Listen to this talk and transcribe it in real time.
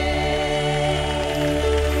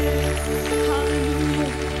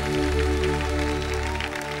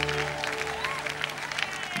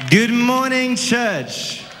Good morning,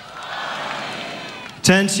 church.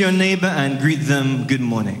 Turn to your neighbor and greet them good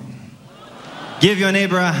morning. Give your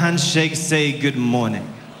neighbor a handshake, say good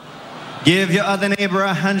morning. Give your other neighbor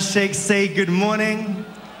a handshake, say good morning.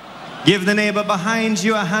 Give the neighbor behind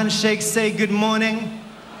you a handshake, say good morning.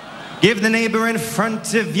 Give the neighbor in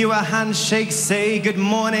front of you a handshake, say good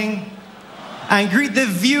morning. And greet the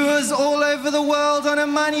viewers all over the world on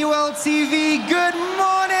Emmanuel TV, good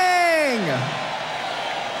morning.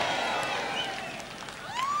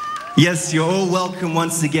 Yes, you're all welcome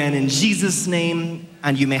once again in Jesus' name,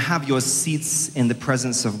 and you may have your seats in the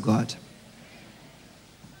presence of God.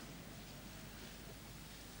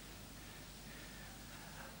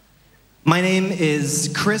 My name is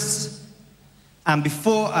Chris, and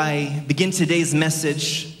before I begin today's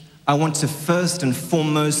message, I want to first and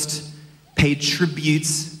foremost pay tribute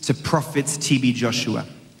to Prophet TB Joshua.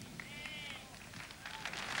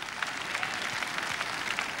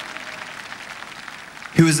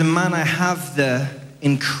 Who is a man I have the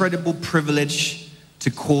incredible privilege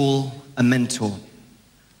to call a mentor.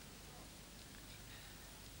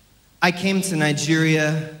 I came to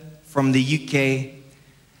Nigeria from the UK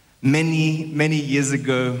many years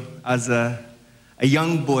ago as a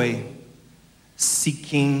young boy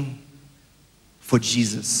seeking for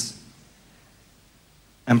Jesus.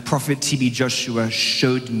 And Prophet TB Joshua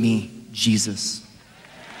showed me Jesus.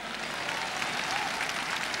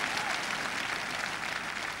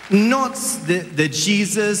 Not the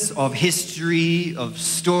Jesus of history, of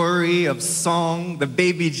story, of song, the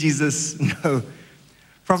baby Jesus. No.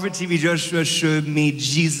 Prophet TB Joshua showed me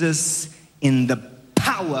Jesus in the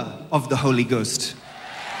power of the Holy Ghost.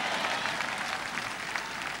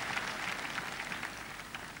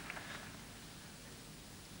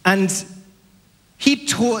 And he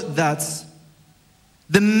taught that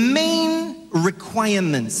the main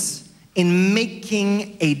requirements in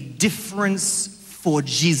making a difference for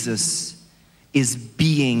Jesus is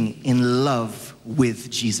being in love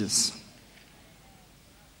with Jesus.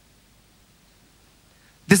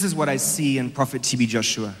 This is what I see in Prophet TB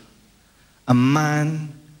Joshua. A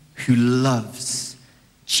man who loves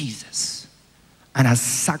Jesus and has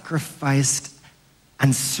sacrificed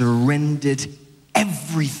and surrendered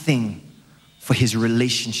everything for his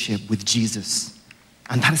relationship with Jesus.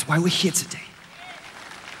 And that is why we're here today.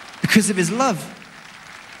 Because of his love.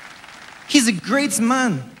 He's a great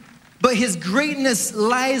man, but his greatness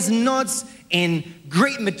lies not in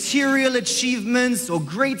great material achievements or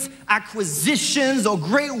great acquisitions or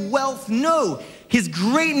great wealth. No, his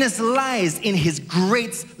greatness lies in his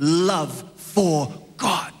great love for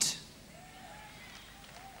God.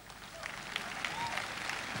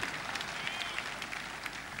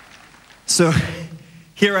 So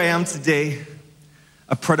here I am today,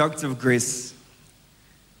 a product of grace.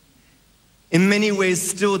 In many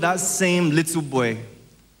ways, still that same little boy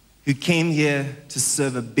who came here to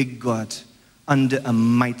serve a big God under a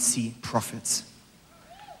mighty prophet.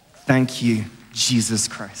 Thank you, Jesus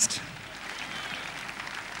Christ.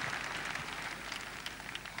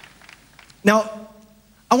 Now,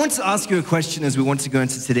 I want to ask you a question as we want to go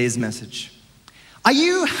into today's message. Are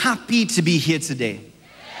you happy to be here today?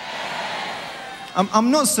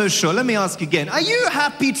 I'm not so sure. Let me ask again. Are you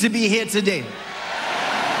happy to be here today?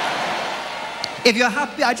 If you're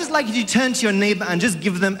happy, I'd just like you to turn to your neighbor and just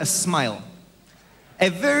give them a smile.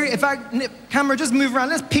 Camera, just move around.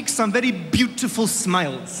 Let's pick some very beautiful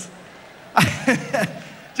smiles.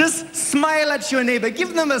 Just smile at your neighbor.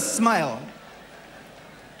 Give them a smile.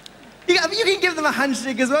 You can give them a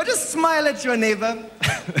handshake as well. Just smile at your neighbor.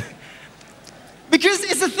 Because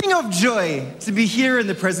it's a thing of joy to be here in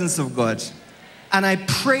the presence of God. And I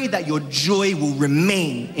pray that your joy will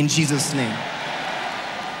remain in Jesus' name.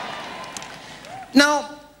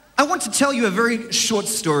 Now, I want to tell you a very short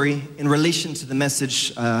story in relation to the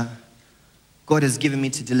message God has given me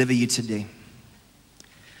to deliver you today.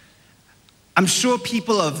 I'm sure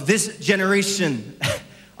people of this generation,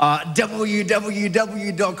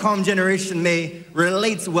 www.com generation, may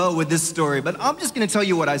relate well with this story, but I'm just going to tell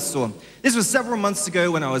you what I saw. This was several months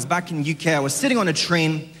ago when I was back in the UK. I was sitting on a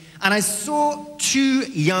train, and I saw two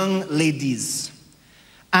young ladies.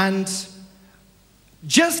 And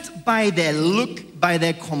just by their look, by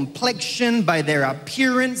their complexion, by their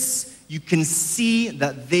appearance, you can see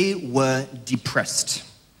that they were depressed.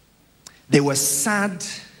 They were sad.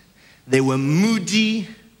 They were moody.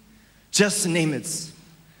 Just name it.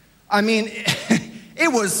 I mean,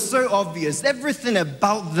 it was so obvious. Everything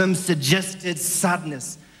about them suggested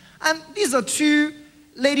sadness. And these are two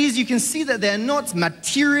ladies, you can see that they're not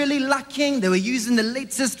materially lacking. They were using the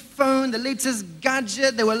latest phone, the latest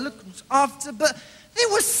gadget. They were looked after, but they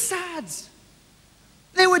were sad.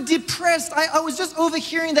 They were depressed. I was just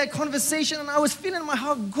overhearing that conversation and I was feeling in my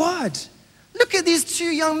heart, God, look at these two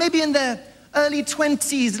young, maybe in their early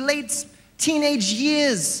 20s, late teenage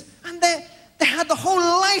years. And they had the whole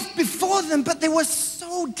life before them, but they were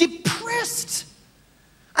so depressed.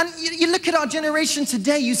 And you look at our generation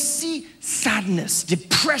today, you see sadness,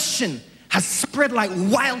 depression has spread like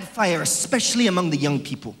wildfire, especially among the young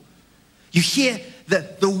people. You hear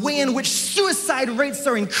the way in which suicide rates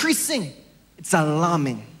are increasing. It's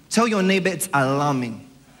alarming. Tell your neighbor it's alarming.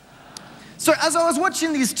 So as I was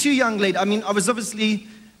watching these two young ladies, I was obviously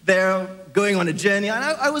there going on a journey, and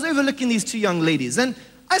I was overlooking these two young ladies, and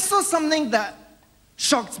I saw something that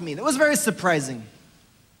shocked me. That was very surprising.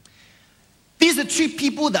 These are two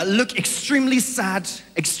people that look extremely sad.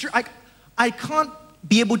 I can't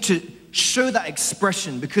be able to show that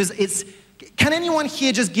expression because can anyone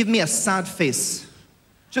here just give me a sad face?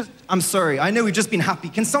 I'm sorry, I know we've just been happy.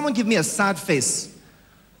 Can someone give me a sad face?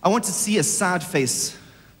 I want to see a sad face.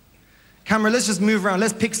 Camera, let's just move around.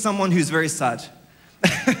 Let's pick someone who's very sad.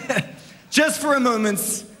 Just for a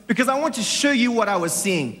moment, because I want to show you what I was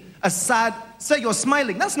seeing. So you're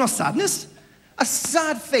smiling. That's not sadness. A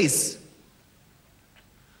sad face.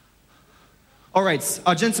 All right,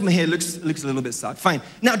 our gentleman here looks a little bit sad. Fine.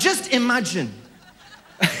 Now just imagine.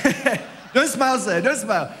 Don't smile, sir, don't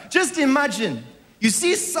smile. Just imagine. You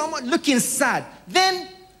see someone looking sad. Then,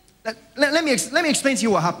 let me explain to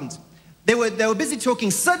you what happened. They were busy talking.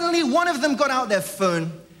 Suddenly, one of them got out their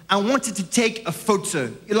phone and wanted to take a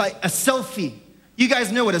photo, like a selfie. You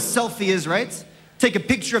guys know what a selfie is, right? Take a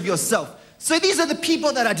picture of yourself. So these are the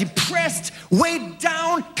people that are depressed, weighed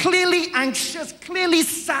down, clearly anxious, clearly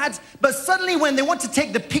sad. But suddenly, when they want to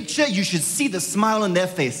take the picture, you should see the smile on their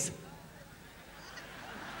face.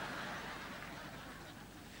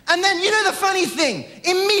 And then, you know the funny thing?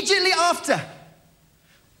 Immediately after,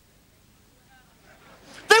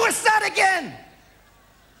 they were sad again.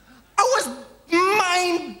 I was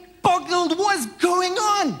mind-boggled. What's going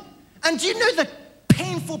on? And do you know the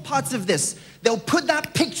painful parts of this? They'll put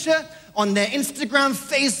that picture on their Instagram,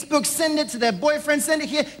 Facebook, send it to their boyfriend, send it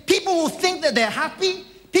here. People will think that they're happy.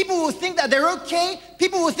 People will think that they're okay.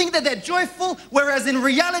 People will think that they're joyful, whereas in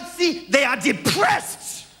reality, they are depressed.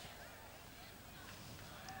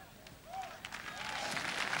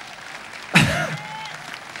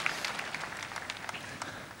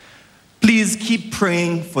 Please keep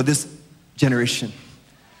praying for this generation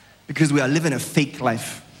because we are living a fake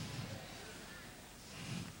life.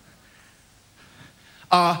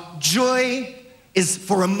 Our joy is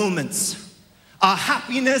for a moment. Our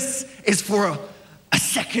happiness is for a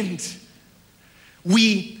second.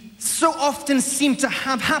 We so often seem to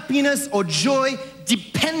have happiness or joy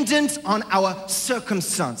dependent on our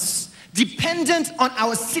circumstance, dependent on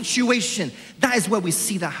our situation. That is where we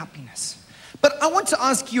see that happiness. But I want to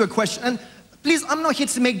ask you a question, and please, I'm not here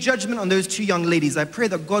to make judgment on those two young ladies. I pray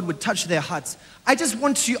that God would touch their hearts. I just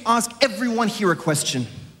want to ask everyone here a question.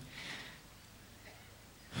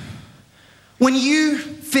 When you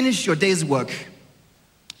finish your day's work,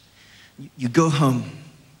 you go home,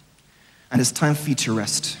 and it's time for you to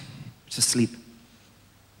rest, to sleep.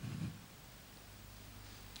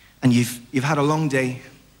 And you've had a long day,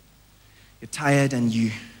 you're tired, and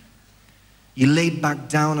you laid back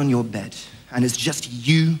down on your bed, and it's just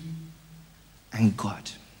you and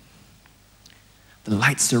God. The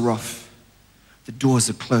lights are off, the doors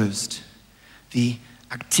are closed, the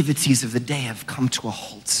activities of the day have come to a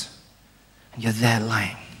halt, and you're there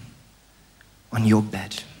lying on your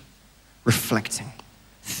bed, reflecting,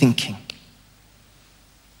 thinking.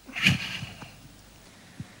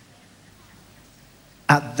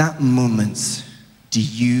 At that moment, do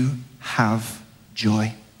you have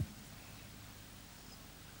joy?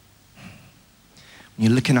 When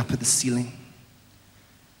you're looking up at the ceiling,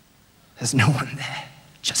 there's no one there,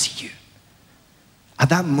 just you. At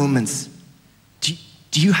that moment, do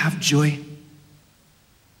you have joy?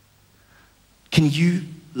 Can you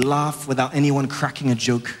laugh without anyone cracking a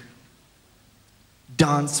joke?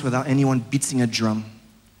 Dance without anyone beating a drum?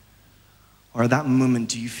 Or at that moment,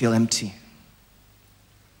 do you feel empty?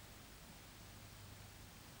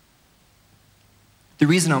 The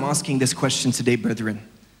reason I'm asking this question today, brethren,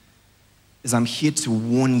 is I'm here to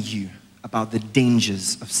warn you about the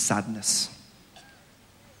dangers of sadness.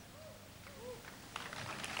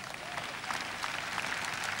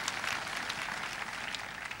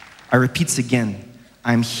 I repeat again,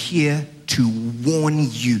 I'm here to warn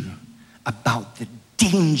you about the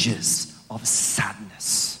dangers of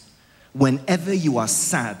sadness. Whenever you are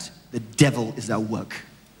sad, the devil is at work.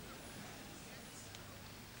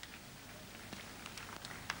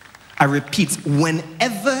 I repeat,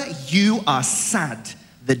 whenever you are sad,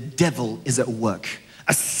 the devil is at work.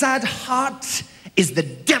 A sad heart is the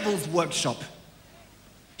devil's workshop.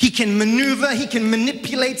 He can maneuver, he can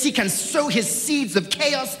manipulate, he can sow his seeds of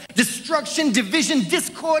chaos, destruction, division,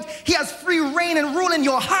 discord. He has free reign and rule in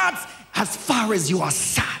your hearts as far as you are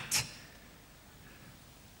sad.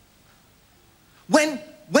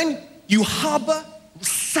 When you harbor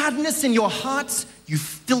sadness in your hearts, you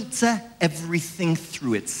filter everything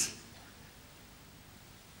through it.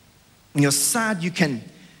 When you're sad, you can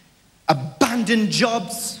abandon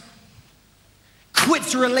jobs,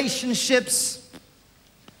 quit relationships.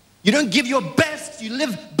 You don't give your best. You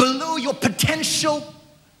live below your potential.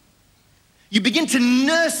 You begin to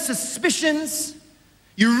nurse suspicions.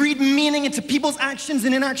 You read meaning into people's actions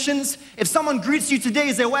and inactions. If someone greets you today,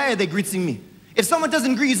 you say, why are they greeting me? If someone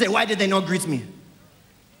doesn't greet you, say, why did they not greet me?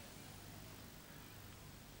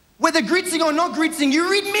 Whether greeting or not greeting,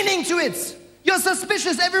 you read meaning to it. You're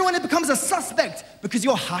suspicious. Everyone becomes a suspect because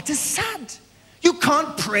your heart is sad. You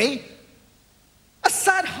can't pray. A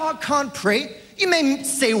sad heart can't pray. You may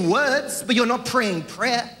say words, but you're not praying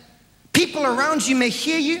prayer. People around you may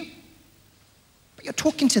hear you, but you're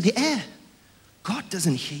talking to the air. God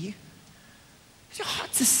doesn't hear you. Your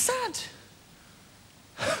heart is sad.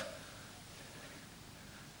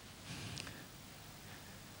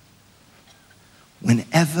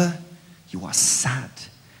 Whenever you are sad,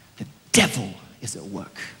 the devil is at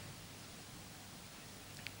work.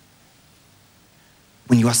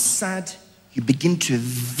 When you are sad, you begin to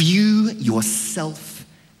view yourself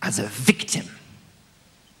as a victim.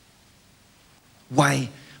 Why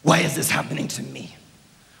is this happening to me?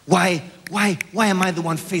 Why am I the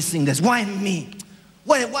one facing this? Why me?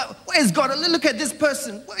 Why is God? Look at this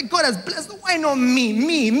person. Why God has blessed? Why not me?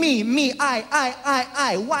 Me,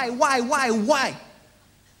 I. Why?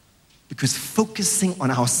 Because focusing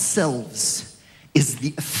on ourselves is the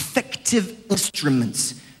effective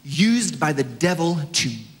instrument used by the devil to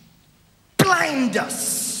blind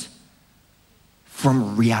us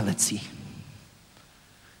from reality.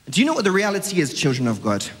 Do you know what the reality is, children of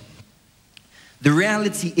God? The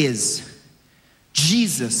reality is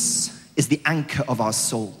Jesus is the anchor of our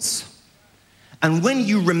souls. And when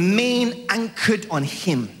you remain anchored on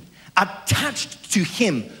him, attached to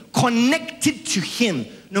him, connected to him,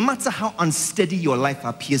 no matter how unsteady your life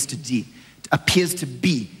appears to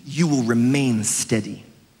be, you will remain steady.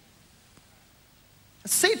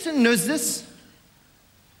 Satan knows this.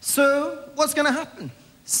 So what's going to happen?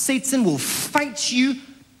 Satan will fight you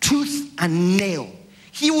tooth and nail.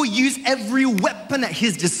 He will use every weapon at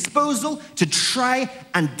his disposal to try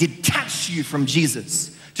and detach you from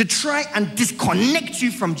Jesus, to try and disconnect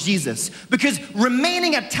you from Jesus. Because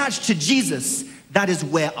remaining attached to Jesus, that is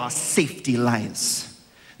where our safety lies.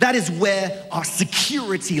 That is where our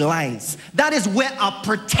security lies. That is where our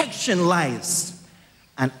protection lies.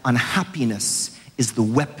 And unhappiness is the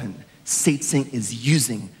weapon Satan is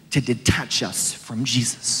using to detach us from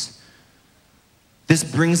Jesus. This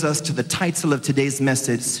brings us to the title of today's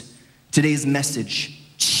message,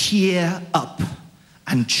 Cheer Up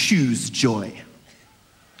and Choose Joy.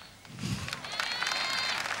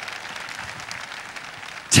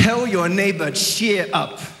 Tell your neighbor, cheer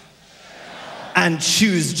up and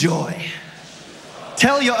choose joy.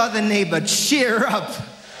 Tell your other neighbor, cheer up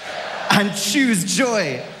and choose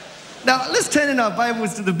joy. Now, let's turn in our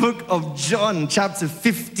Bibles to the book of John, chapter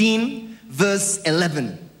 15, verse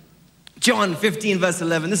 11. John 15, verse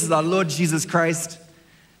 11. This is our Lord Jesus Christ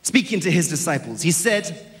speaking to his disciples. He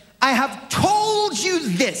said, I have told you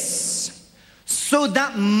this so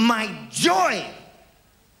that my joy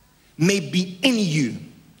may be in you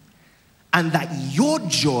and that your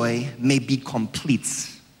joy may be complete.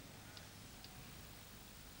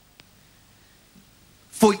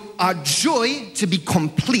 For our joy to be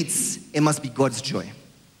complete, it must be God's joy.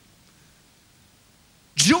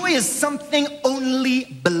 Joy is something only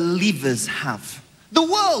believers have. The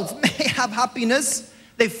world may have happiness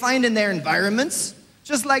they find in their environments,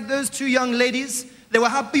 just like those two young ladies. They were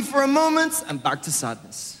happy for a moment and back to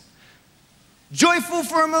sadness. Joyful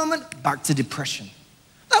for a moment, back to depression.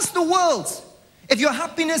 That's the world. If your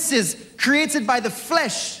happiness is created by the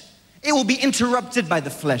flesh, it will be interrupted by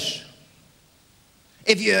the flesh.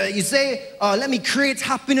 If you say, let me create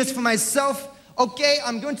happiness for myself, okay,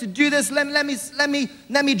 I'm going to do this, let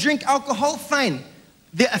me drink alcohol, fine.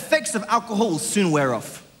 The effects of alcohol will soon wear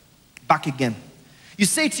off. Back again. You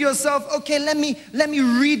say to yourself, okay, let me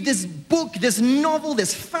read this book, this novel,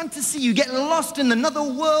 this fantasy. You get lost in another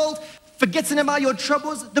world, forgetting about your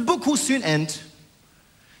troubles. The book will soon end.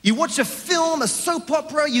 You watch a film, a soap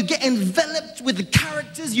opera, you get enveloped with the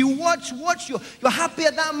characters, you watch, you're happy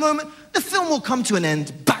at that moment. The film will come to an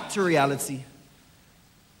end, back to reality.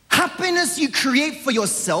 happiness you create for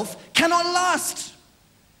yourself cannot last.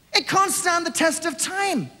 It can't stand the test of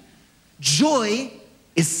time. Joy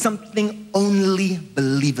is something only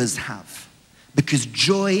believers have, because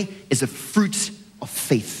joy is a fruit of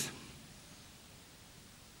faith.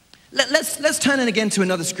 Let's turn in again to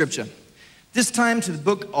another scripture, this time to the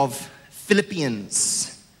book of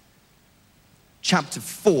Philippians, chapter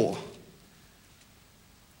 4.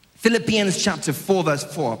 Philippians chapter 4, verse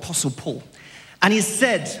 4, Apostle Paul. And he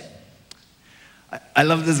said, I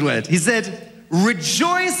love this word. He said,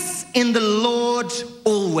 rejoice in the Lord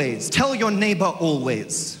always. Tell your neighbor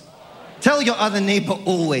always. Tell your other neighbor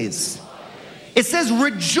always. It says,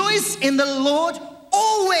 rejoice in the Lord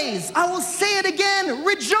always. I will say it again,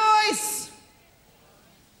 rejoice.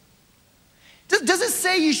 Does it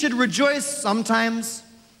say you should rejoice sometimes?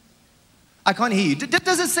 I can't hear you.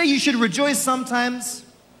 Does it say you should rejoice sometimes?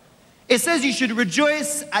 It says you should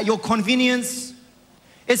rejoice at your convenience.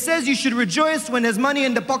 It says you should rejoice when there's money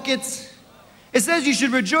in the pockets. It says you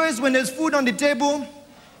should rejoice when there's food on the table.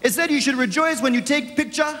 It said you should rejoice when you take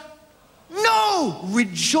picture. No!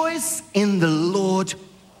 Rejoice in the Lord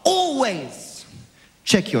always.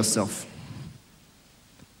 Check yourself.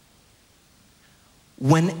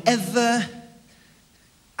 Whenever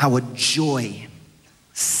our joy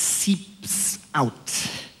seeps out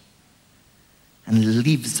and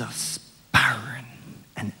leaves us barren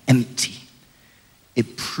and empty,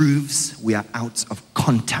 it proves we are out of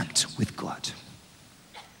contact with God,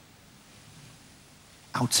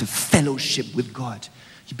 out of fellowship with God.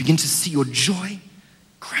 You begin to see your joy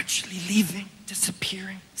gradually leaving,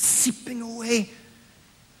 disappearing, seeping away.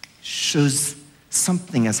 Shows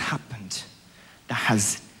something has happened that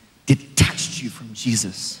has detached you from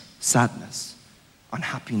Jesus. Sadness,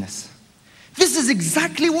 unhappiness. This is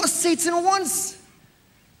exactly what Satan wants.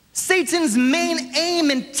 Satan's main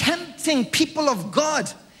aim in tempting people of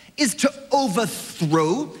God is to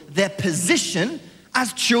overthrow their position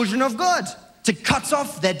as children of God, to cut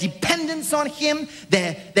off their dependence on Him,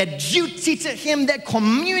 their duty to Him, their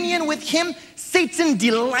communion with Him. Satan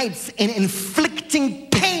delights in inflicting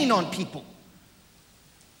pain on people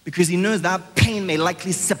because he knows that pain may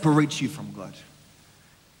likely separate you from God,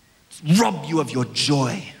 rob you of your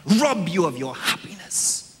joy, rob you of your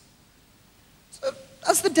happiness. So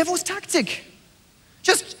that's the devil's tactic.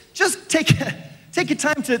 Just take a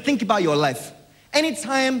time to think about your life.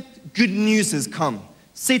 Anytime good news has come,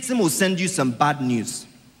 Satan will send you some bad news.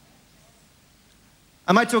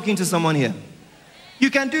 Am I talking to someone here? You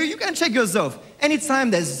can check yourself. Anytime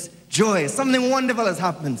there's joy, something wonderful has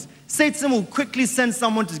happened, Satan will quickly send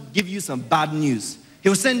someone to give you some bad news.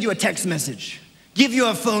 He'll send you a text message, give you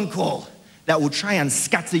a phone call that will try and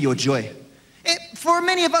scatter your joy. For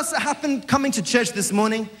many of us, it happened coming to church this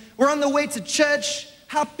morning. We're on the way to church,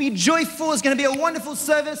 happy, joyful. It's going to be a wonderful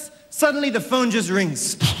service. Suddenly, the phone just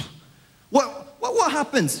rings. What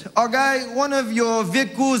happened? Oh, guy, one of your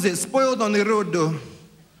vehicles is spoiled on the road, though.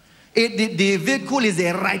 The vehicle is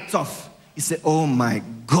a write-off. He said, oh my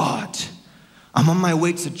God, I'm on my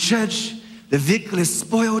way to church. The vehicle is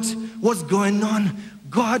spoiled. What's going on?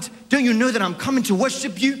 God, don't you know that I'm coming to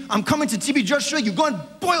worship you? I'm coming to TB Joshua. You go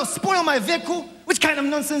and spoil my vehicle? Which kind of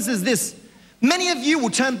nonsense is this? Many of you will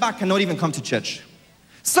turn back and not even come to church.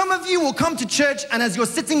 Some of you will come to church, and as you're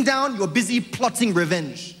sitting down, you're busy plotting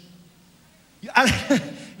revenge.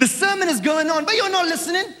 The sermon is going on, but you're not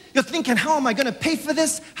listening. You're thinking, how am I going to pay for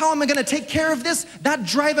this? How am I going to take care of this? That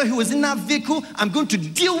driver who was in that vehicle, I'm going to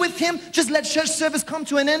deal with him. Just let church service come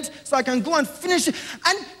to an end so I can go and finish it.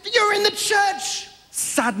 And you're in the church.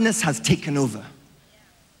 Sadness has taken over.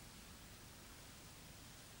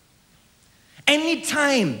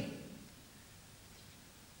 Anytime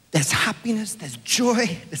there's happiness, there's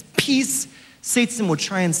joy, there's peace, Satan will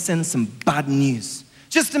try and send some bad news.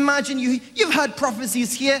 Just imagine you've heard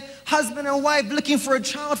prophecies here, husband and wife looking for a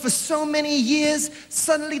child for so many years.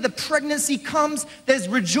 Suddenly the pregnancy comes, there's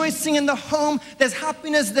rejoicing in the home, there's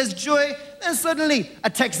happiness, there's joy. Then suddenly a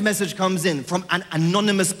text message comes in from an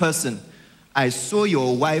anonymous person. I saw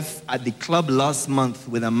your wife at the club last month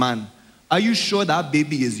with a man. Are you sure that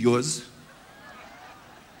baby is yours?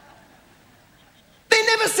 They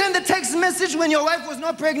never sent the text message when your wife was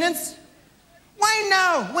not pregnant. Why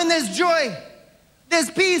now when there's joy? There's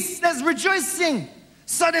peace, there's rejoicing.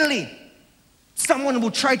 Suddenly, someone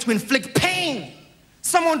will try to inflict pain.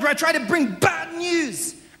 Someone will try to bring bad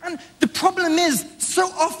news. And the problem is, so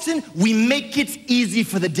often we make it easy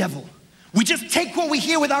for the devil. We just take what we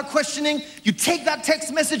hear without questioning. You take that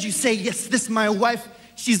text message, you say, yes, this is my wife.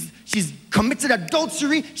 She's committed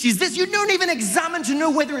adultery. She's this. You don't even examine to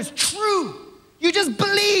know whether it's true. You just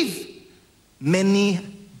believe. Many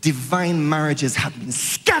divine marriages have been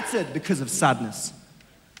scattered because of sadness.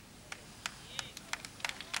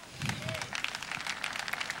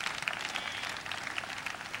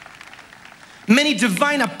 Many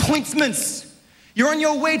divine appointments. You're on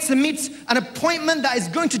your way to meet an appointment that is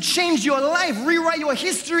going to change your life, rewrite your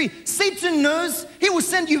history. Satan knows. He will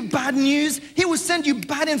send you bad news. He will send you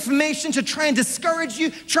bad information to try and discourage you,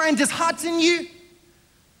 try and dishearten you.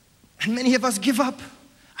 And many of us give up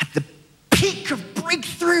at the peak of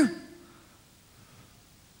breakthrough.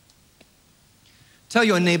 Tell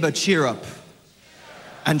your neighbor, cheer up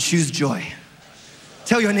and choose joy.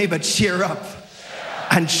 Tell your neighbor, cheer up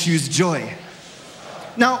and choose joy.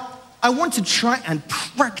 Now, I want to try and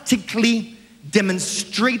practically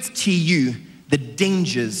demonstrate to you the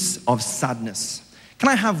dangers of sadness. Can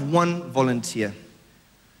I have one volunteer?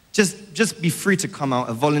 Just be free to come out,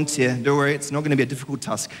 a volunteer. Don't worry, it's not going to be a difficult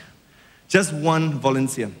task. Just one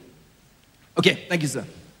volunteer. Okay, thank you, sir.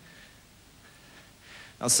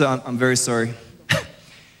 Now, sir, I'm very sorry.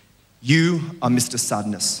 You are Mr.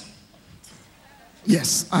 Sadness.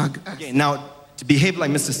 Yes. Okay, now, to behave like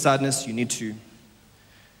Mr. Sadness, you need to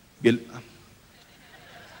be...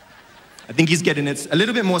 I think he's getting it. A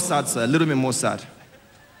little bit more sad, sir. A little bit more sad.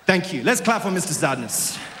 Thank you. Let's clap for Mr.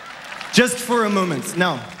 Sadness. Just for a moment.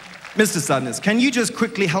 Now, Mr. Sadness, can you just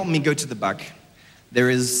quickly help me go to the back? There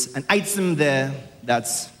is an item there that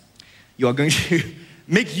you are going to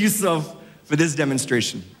make use of for this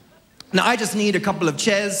demonstration. Now, I just need a couple of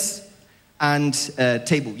chairs and a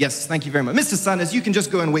table. Yes, thank you very much. Mr. Sadness, you can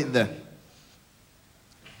just go and wait there.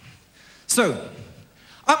 So,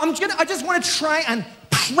 I just want to try and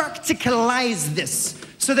practicalize this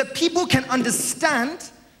so that people can understand,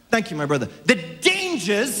 thank you, my brother, the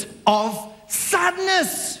dangers of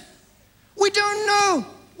sadness. We don't know.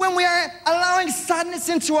 When we are allowing sadness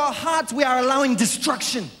into our hearts, we are allowing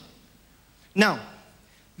destruction. Now,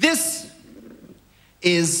 this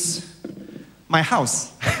is my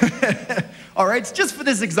house. All right, just for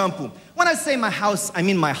this example. When I say my house, I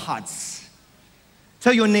mean my hearts.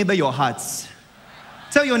 Tell your neighbor your hearts.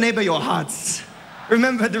 Tell your neighbor your hearts.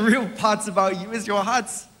 Remember, the real parts about you is your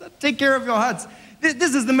hearts. Take care of your hearts.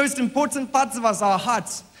 This is the most important parts of us, our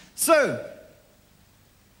hearts. So,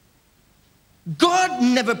 God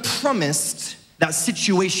never promised that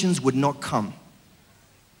situations would not come.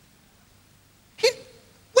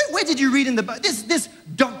 Where did you read in the Bible? This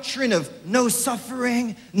doctrine of no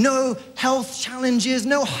suffering, no health challenges,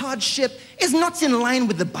 no hardship is not in line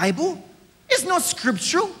with the Bible. It's not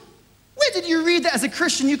scriptural. Where did you read that as a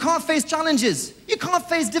Christian you can't face challenges? You can't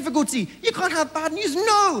face difficulty. You can't have bad news.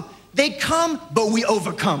 No, they come, but we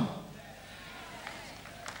overcome.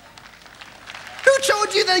 Who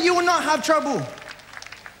told you that you will not have trouble?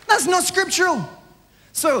 That's not scriptural.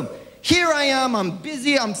 So here I am, I'm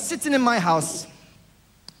busy, I'm sitting in my house,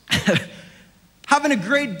 having a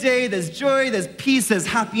great day, there's joy, there's peace, there's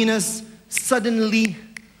happiness. Suddenly,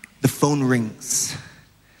 the phone rings.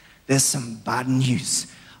 There's some bad news.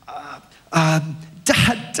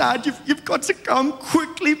 Dad, you've got to come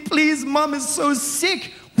quickly, please. Mom is so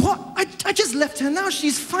sick. What? I just left her now.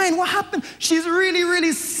 She's fine. What happened? She's really,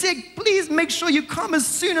 really sick. Please make sure you come as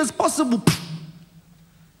soon as possible.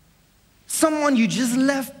 Someone you just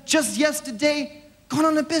left just yesterday, gone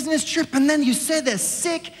on a business trip, and then you say they're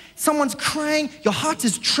sick. Someone's crying. Your heart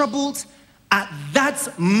is troubled. At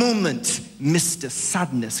that moment, Mr.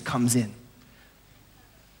 Sadness comes in.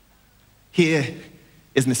 Here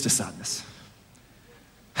is Mr. Sadness.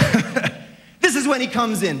 This is when he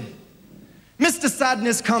comes in. Mr.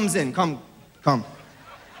 Sadness comes in. Come.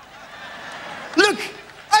 Look,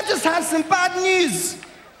 I've just had some bad news.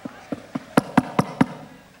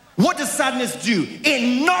 What does sadness do?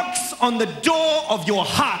 It knocks on the door of your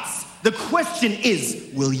hearts. The question is,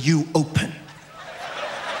 will you open?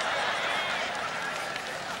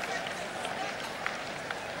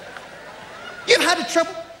 You've had a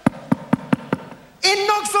trouble. It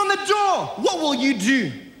knocks on the door. What will you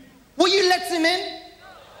do? Will you let him in?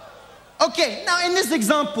 Okay, now in this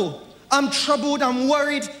example, I'm troubled, I'm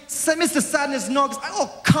worried. Mr. Sadness knocks.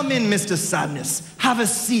 Oh, come in, Mr. Sadness. Have a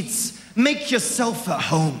seat. Make yourself at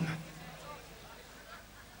home.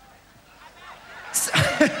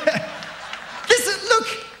 Listen, look,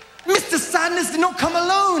 Mr. Sadness did not come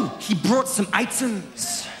alone. He brought some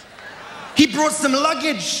items. He brought some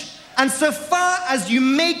luggage. And so far as you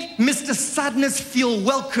make Mr. Sadness feel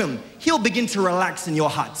welcome, he'll begin to relax in your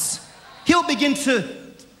hearts. He'll begin to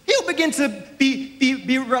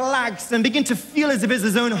be relaxed and begin to feel as if it's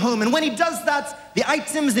his own home. And when he does that, the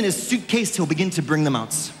items in his suitcase, he'll begin to bring them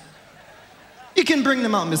out. You can bring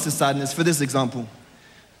them out, Mr. Sadness, for this example.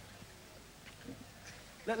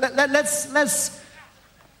 Let's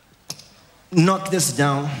knock this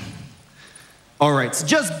down. All right, so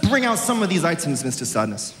just bring out some of these items, Mr.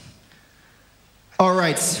 Sadness. All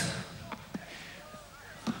right.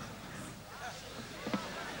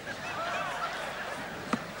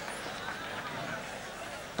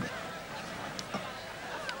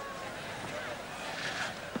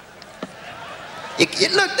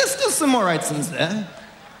 Look, there's still some more items there.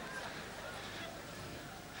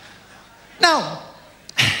 Now,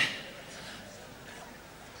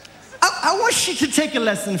 I want you to take a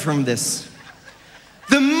lesson from this.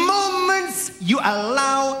 The moment you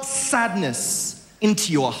allow sadness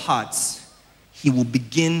into your hearts, he will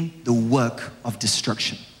begin the work of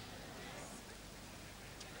destruction.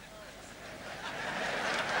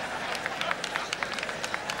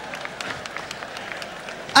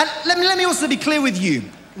 And let me also be clear with you.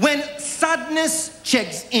 When sadness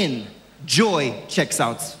checks in, joy checks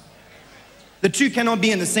out. The two cannot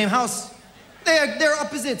be in the same house. They're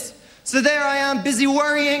opposites. So there I am, busy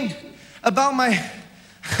worrying about my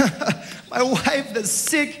wife that's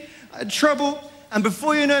sick, I had trouble. And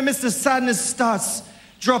before you know it, Mr. Sadness starts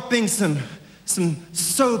dropping some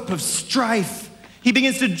soap of strife. He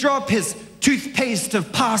begins to drop his toothpaste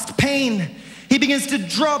of past pain. He begins to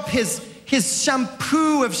drop his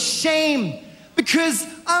shampoo of shame, because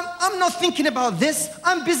I'm not thinking about this.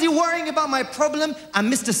 I'm busy worrying about my problem,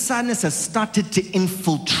 and Mr. Sadness has started to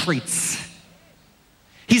infiltrate.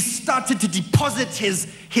 He's started to deposit his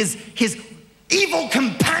evil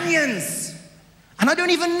companions, and I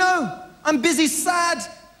don't even know. I'm busy sad,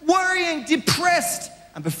 worrying, depressed,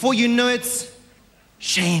 and before you know it,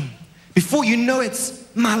 shame. Before you know it's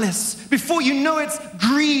malice. Before you know it's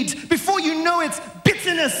greed. Before you know it's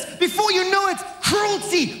bitterness. Before you know it's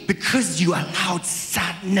cruelty. Because you allowed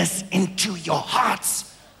sadness into your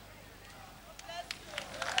hearts.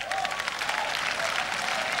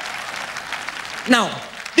 Now,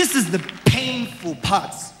 this is the painful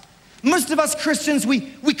part. Most of us Christians,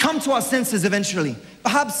 we come to our senses eventually.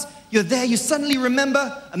 Perhaps you're there, you suddenly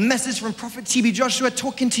remember a message from Prophet T.B. Joshua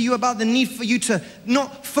talking to you about the need for you to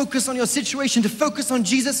not focus on your situation, to focus on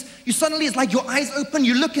Jesus. You suddenly, it's like your eyes open,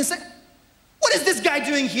 you look and say, what is this guy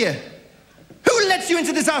doing here? Who lets you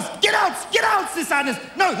into this house? Get out, Sis Sadness.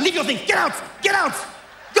 No, leave your things, get out,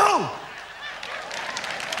 go.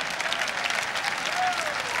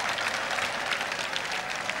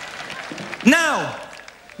 Now,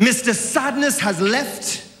 Mr. Sadness has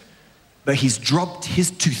left, but he's dropped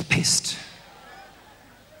his toothpaste.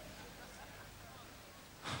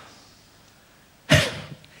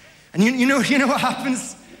 And you know what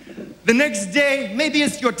happens? The next day, maybe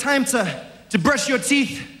it's your time to brush your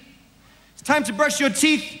teeth. It's time to brush your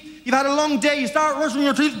teeth. You've had a long day, you start brushing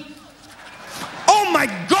your teeth. Oh my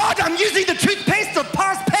God, I'm using the toothpaste of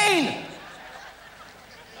past pain.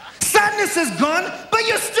 Sadness is gone, but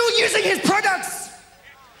you're still using his products.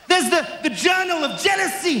 There's the journal of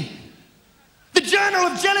jealousy. The journal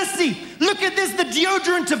of jealousy. Look at this, the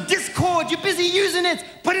deodorant of discord. You're busy using it.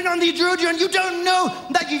 Put it on the deodorant. You don't know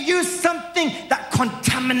that you've used something that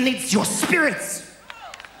contaminates your spirits.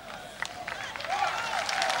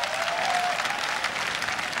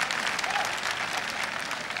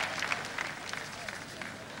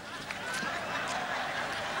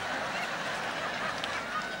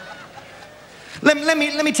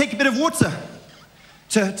 Let me take a bit of water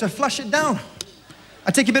to flush it down.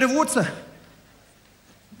 I take a bit of water.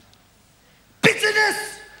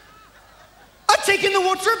 Bitterness! I've taken the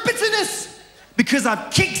water of bitterness because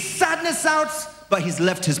I've kicked sadness out, but he's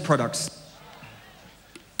left his products.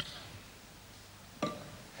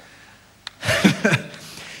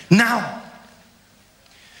 Now,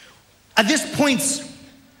 at this point,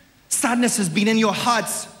 sadness has been in your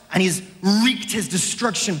hearts and he's wreaked his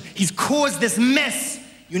destruction. He's caused this mess.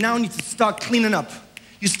 You now need to start cleaning up.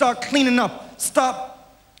 You start cleaning up. Start,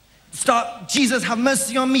 Jesus, have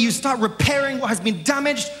mercy on me. You start repairing what has been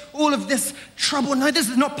damaged. All of this trouble. No, this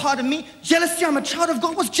is not part of me. Jealousy, I'm a child of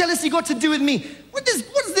God. What's jealousy got to do with me? What is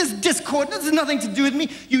this discord? This has nothing to do with me.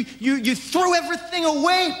 You throw everything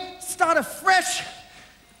away. Start afresh.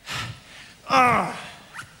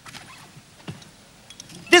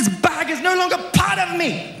 This bag is no longer part of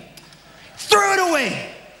me. Throw it away.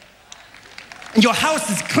 And your house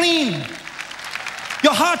is clean.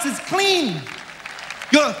 Your heart is clean.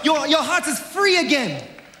 Your heart is free again.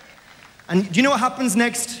 And do you know what happens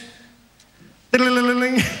next?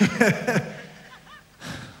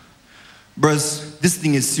 Bros, this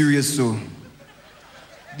thing is serious, so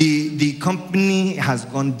the company has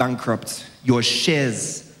gone bankrupt. Your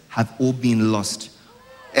shares have all been lost.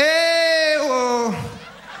 Hey, oh.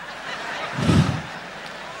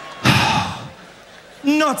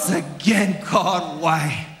 Not again, God,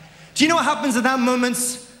 why? Do Do you know what happens at that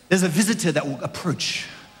moment? There's a visitor that will approach.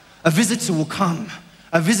 A visitor will come.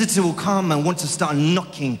 A visitor will come and want to start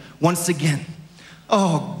knocking once again.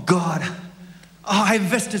 Oh, God. Oh, I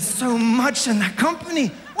invested so much in that company.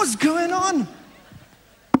 What's going on?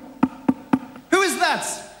 Who is that?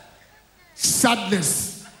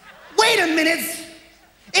 Sadness. Wait a minute.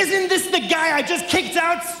 Isn't this the guy I just kicked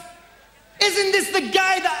out? Isn't this the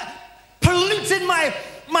guy that polluted my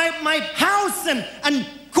house and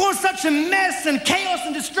caused such a mess and chaos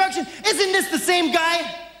and destruction? Isn't this the same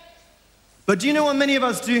guy? But do you know what many of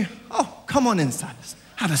us do? Oh, come on in, Sadness.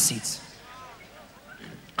 Have a seat.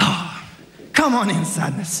 Oh, come on in,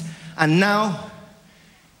 Sadness. And now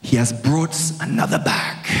he has brought another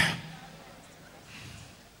bag.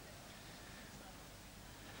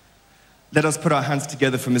 Let us put our hands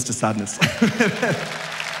together for Mr. Sadness.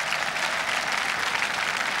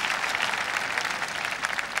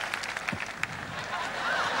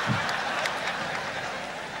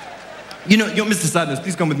 You know, Mr. Sadness,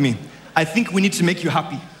 please come with me. I think we need to make you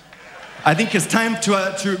happy. I think it's time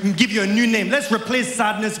to give you a new name. Let's replace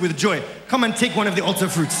sadness with joy. Come and take one of the altar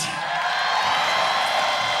fruits.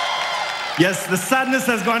 Yes, the sadness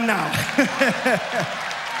has gone now.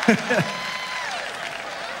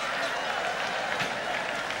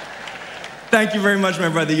 Thank you very much, my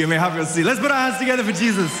brother. You may have your seat. Let's put our hands together for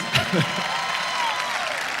Jesus.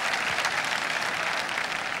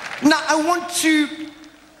 Now, I want you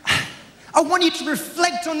to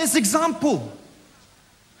reflect on this example.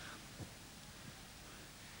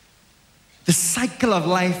 The cycle of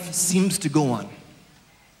life seems to go on.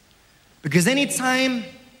 Because anytime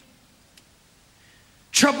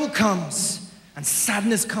trouble comes and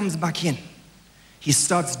sadness comes back in, he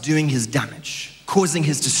starts doing his damage, causing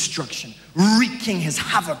his destruction, wreaking his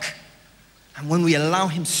havoc. And when we allow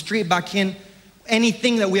him straight back in,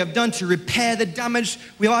 anything that we have done to repair the damage,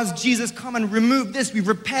 we ask Jesus, come and remove this. We've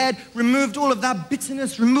repaired, removed all of that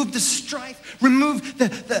bitterness, removed the strife, removed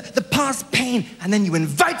the past pain, and then you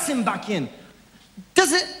invite him back in.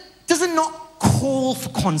 Does it not call for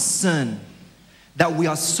concern that we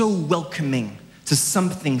are so welcoming to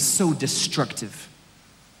something so destructive?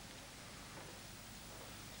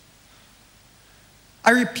 I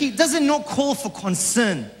repeat, does it not call for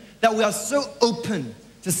concern that we are so open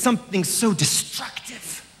to something so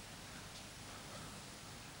destructive?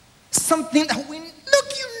 Something that you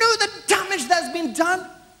know the damage that's been done,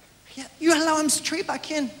 yet you allow him straight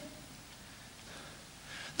back in.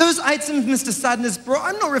 Those items Mr. Sadness brought,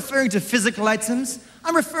 I'm not referring to physical items.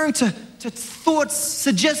 I'm referring to thoughts,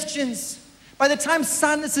 suggestions. By the time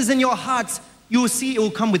sadness is in your heart, you will see it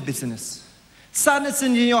will come with bitterness. Sadness is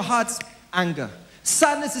in your heart, anger.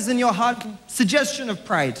 Sadness is in your heart, suggestion of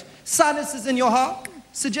pride. Sadness is in your heart,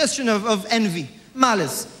 suggestion of envy,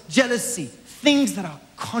 malice, jealousy, things that are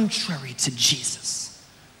contrary to Jesus.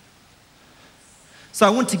 So I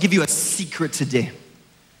want to give you a secret today.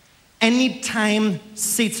 Anytime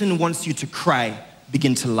Satan wants you to cry,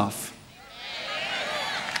 begin to laugh.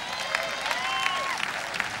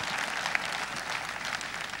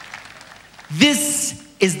 This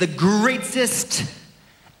is the greatest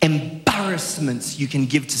embarrassment you can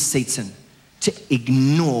give to Satan, to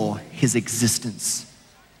ignore his existence.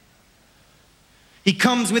 He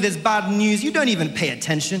comes with his bad news. You don't even pay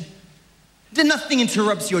attention. Nothing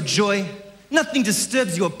interrupts your joy. Nothing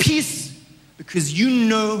disturbs your peace, because you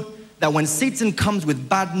know that when Satan comes with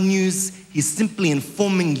bad news, he's simply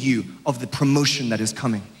informing you of the promotion that is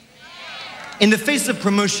coming. In the face of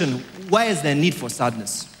promotion, why is there need for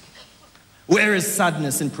sadness? Where is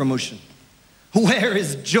sadness in promotion? Where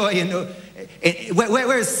is joy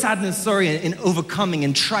where is sadness, in overcoming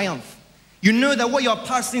and triumph? You know that what you're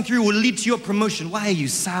passing through will lead to your promotion. Why are you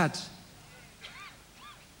sad?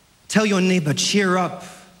 Tell your neighbor, cheer up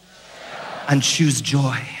and choose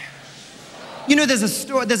joy. You know, there's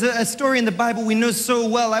a story in the Bible we know so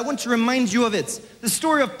well. I want to remind you of it. The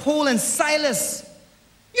story of Paul and Silas.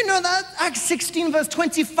 You know that? Acts 16 verse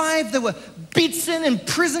 25, they were beaten,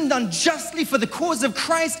 imprisoned unjustly for the cause of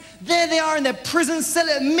Christ. There they are in their prison cell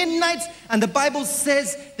at midnight, and the Bible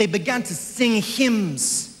says they began to sing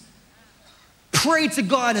hymns, pray to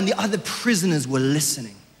God, and the other prisoners were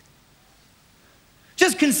listening.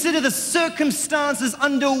 Just consider the circumstances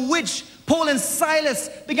under which Paul and Silas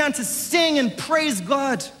began to sing and praise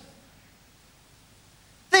God.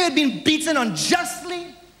 They had been beaten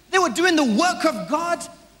unjustly. They were doing the work of God.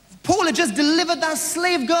 Paul had just delivered that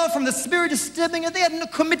slave girl from the spirit disturbing her. They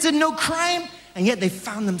had committed no crime, and yet they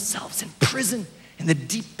found themselves in prison in the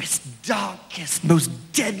deepest, darkest, most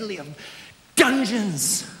deadly of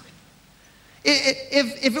dungeons.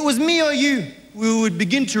 If it was me or you, we would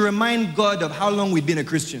begin to remind God of how long we've been a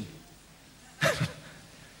Christian.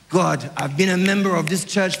 God, I've been a member of this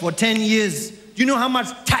church for 10 years. Do you know how much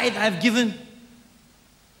tithe I've given?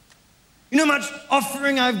 You know how much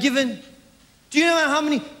offering I've given? Do you know how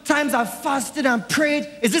many times I've fasted and prayed?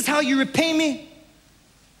 Is this how you repay me?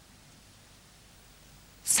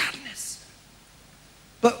 Sadness.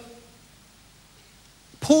 But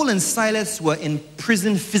Paul and Silas were in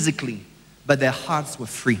prison physically, but their hearts were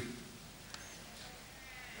free.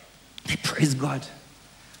 They praise God.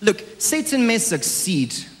 Look, Satan may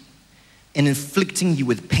succeed in inflicting you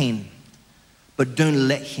with pain, but don't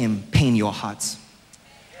let him pain your hearts.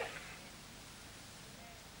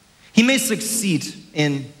 He may succeed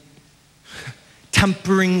in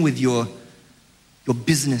tampering with your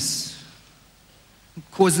business,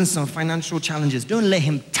 causing some financial challenges. Don't let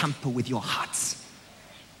him tamper with your hearts.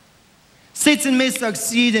 Satan may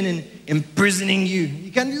succeed in imprisoning you.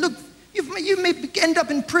 You may end up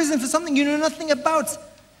in prison for something you know nothing about.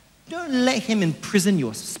 Don't let him imprison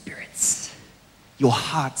your spirits, your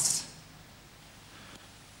hearts.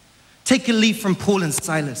 Take a leaf from Paul and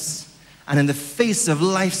Silas, and in the face of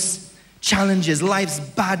life's challenges, life's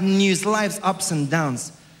bad news, life's ups and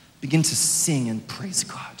downs, begin to sing and praise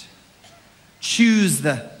God. Choose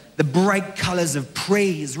the bright colors of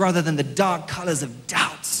praise rather than the dark colors of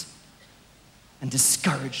doubts and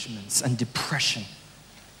discouragements and depression.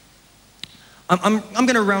 I'm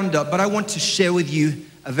going to round up, but I want to share with you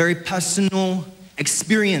a very personal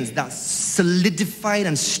experience that solidified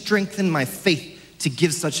and strengthened my faith to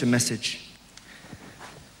give such a message.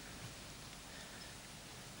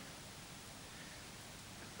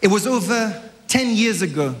 It was over 10 years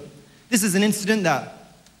ago. This is an incident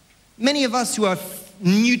that many of us who are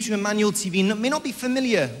new to Emmanuel TV may not be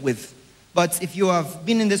familiar with, but if you have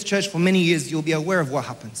been in this church for many years, you'll be aware of what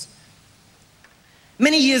happens.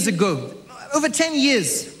 Many years ago, over 10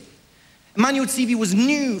 years, Emmanuel TV was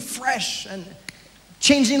new, fresh, and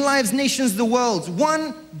changing lives, nations, the world.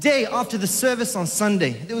 One day after the service on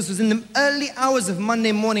Sunday, it was in the early hours of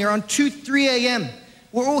Monday morning, around 2, 3 a.m.,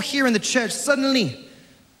 we're all here in the church. Suddenly,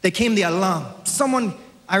 there came the alarm.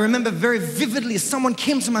 I remember very vividly, someone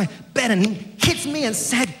came to my bed and hit me and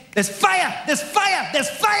said, "There's fire, there's fire, there's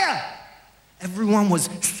fire." Everyone was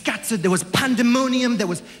scattered. There was pandemonium, there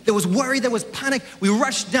was worry, there was panic. We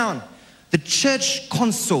rushed down. The church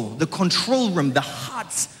console, the control room, the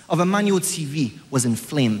heart of Emmanuel TV was in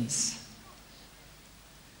flames.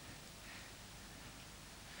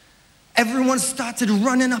 Everyone started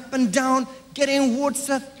running up and down, getting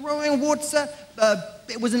water, throwing water.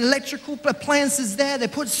 There was an electrical appliances there. They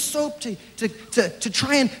put soap to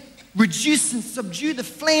try and reduce and subdue the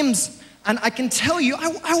flames. And I can tell you,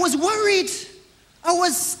 I was worried.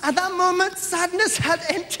 At that moment, sadness had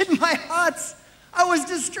entered my heart. I was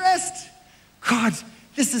distressed. God,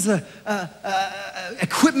 this is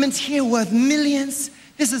equipment here worth millions.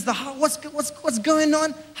 This is what's going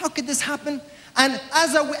on? How could this happen? And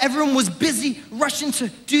as everyone was busy rushing to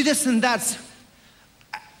do this and that,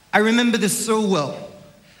 I remember this so well.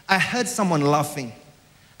 I heard someone laughing,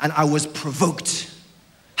 and I was provoked.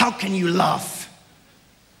 How can you laugh?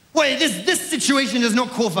 Wait, this situation does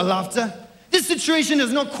not call for laughter. This situation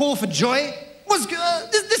does not call for joy.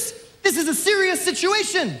 This is a serious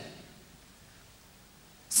situation.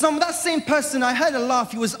 That same person, I heard a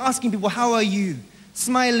laugh. He was asking people, "How are you?"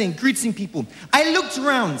 Smiling, greeting people. I looked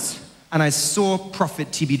around and I saw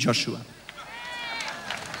Prophet TB Joshua.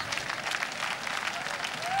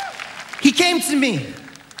 He came to me,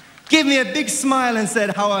 gave me a big smile and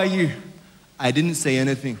said, "How are you?" I didn't say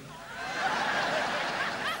anything.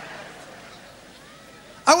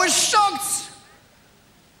 I was shocked.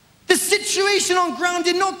 The situation on ground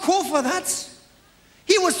did not call for that.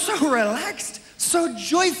 He was so relaxed, so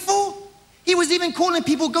joyful. He was even calling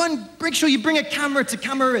people, "Go and make sure you bring a camera to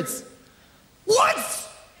Camerids." What?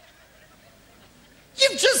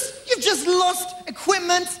 You've just lost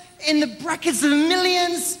equipment in the brackets of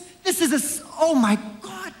millions. Oh my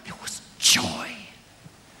God, there was joy.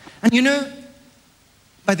 And you know,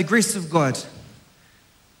 by the grace of God,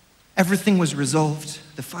 everything was resolved.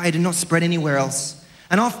 The fire did not spread anywhere else.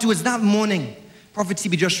 And afterwards, that morning, Prophet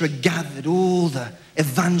TB Joshua gathered all the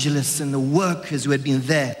evangelists and the workers who had been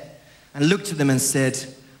there and looked at them and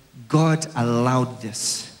said, "God allowed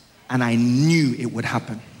this, and I knew it would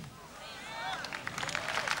happen."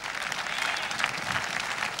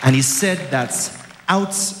 And he said that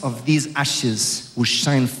out of these ashes will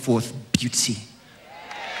shine forth beauty.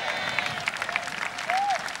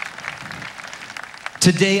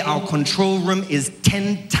 Today, our control room is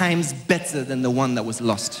 10 times better than the one that was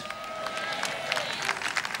lost.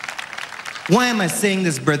 Why am I saying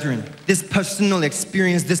this, brethren? This personal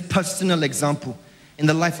experience, this personal example. in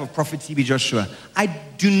the life of Prophet TB Joshua. I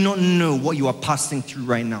do not know what you are passing through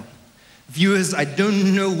right now. Viewers, I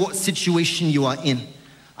don't know what situation you are in.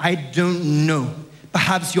 I don't know.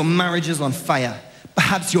 Perhaps your marriage is on fire.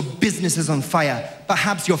 Perhaps your business is on fire.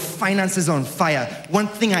 Perhaps your finances are on fire. One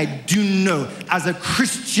thing I do know, as a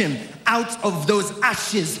Christian, out of those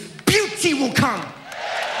ashes, beauty will come.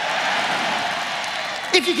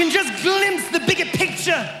 If you can just glimpse the bigger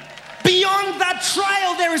picture, beyond that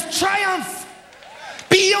trial, there is triumph.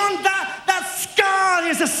 Beyond that scar,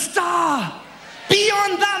 there's a star.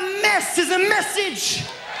 Beyond that mess is a message.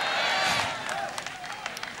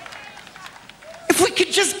 If we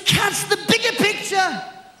could just catch the bigger picture,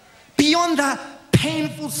 beyond that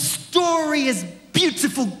painful story is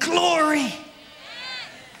beautiful glory.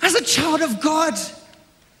 As a child of God,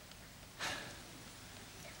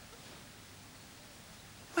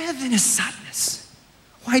 where then is sadness?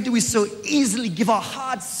 Why do we so easily give our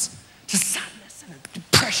hearts to sadness and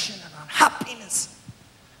depression and unhappiness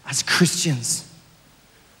as Christians?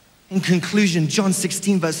 In conclusion, John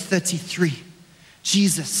 16 verse 33,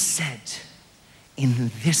 Jesus said,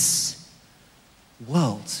 in this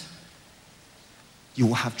world, you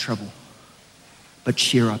will have trouble, but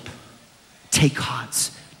cheer up, take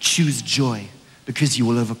heart, choose joy, because you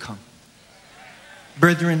will overcome.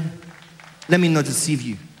 Brethren, let me not deceive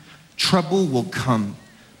you. Trouble will come,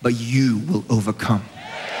 but you will overcome.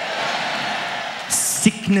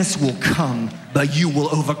 Sickness will come, but you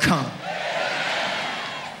will overcome.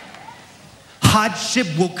 Hardship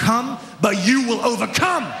will come, but you will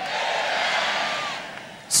overcome.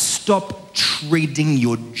 Stop trading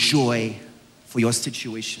your joy for your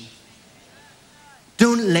situation.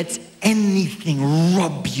 Don't let anything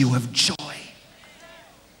rob you of joy.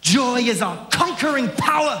 Joy is our conquering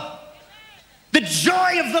power. The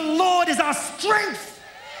joy of the Lord is our strength.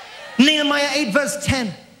 Nehemiah 8 verse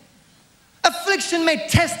 10. Affliction may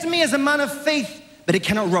test me as a man of faith, but it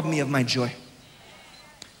cannot rob me of my joy.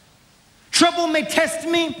 Trouble may test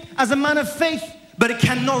me as a man of faith, but it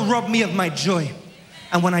cannot rob me of my joy.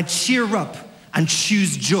 And when I cheer up and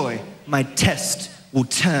choose joy, my test will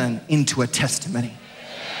turn into a testimony.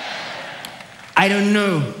 I don't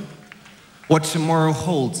know what tomorrow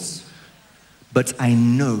holds, but I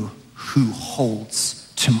know who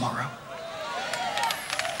holds tomorrow.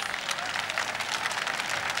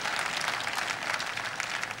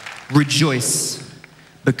 Rejoice,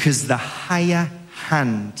 because the higher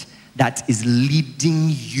hand that is leading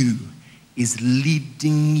you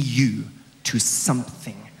to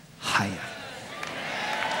something higher.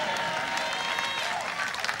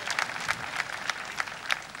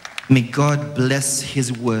 May God bless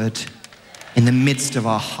His word in the midst of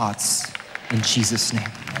our hearts, in Jesus'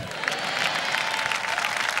 name.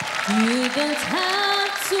 You don't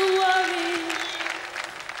have to worry,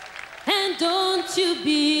 and don't you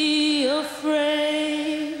be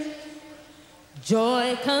afraid.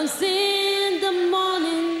 Joy comes in the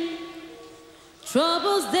morning,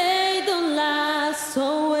 troubles they don't last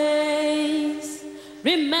always.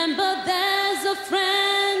 Remember there's a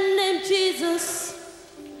friend named Jesus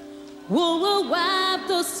who will wipe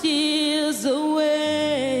those tears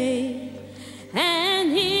away.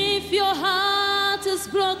 And if your heart is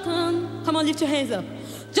broken, come on, lift your hands up.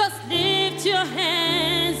 Just lift your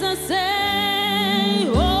hands and say,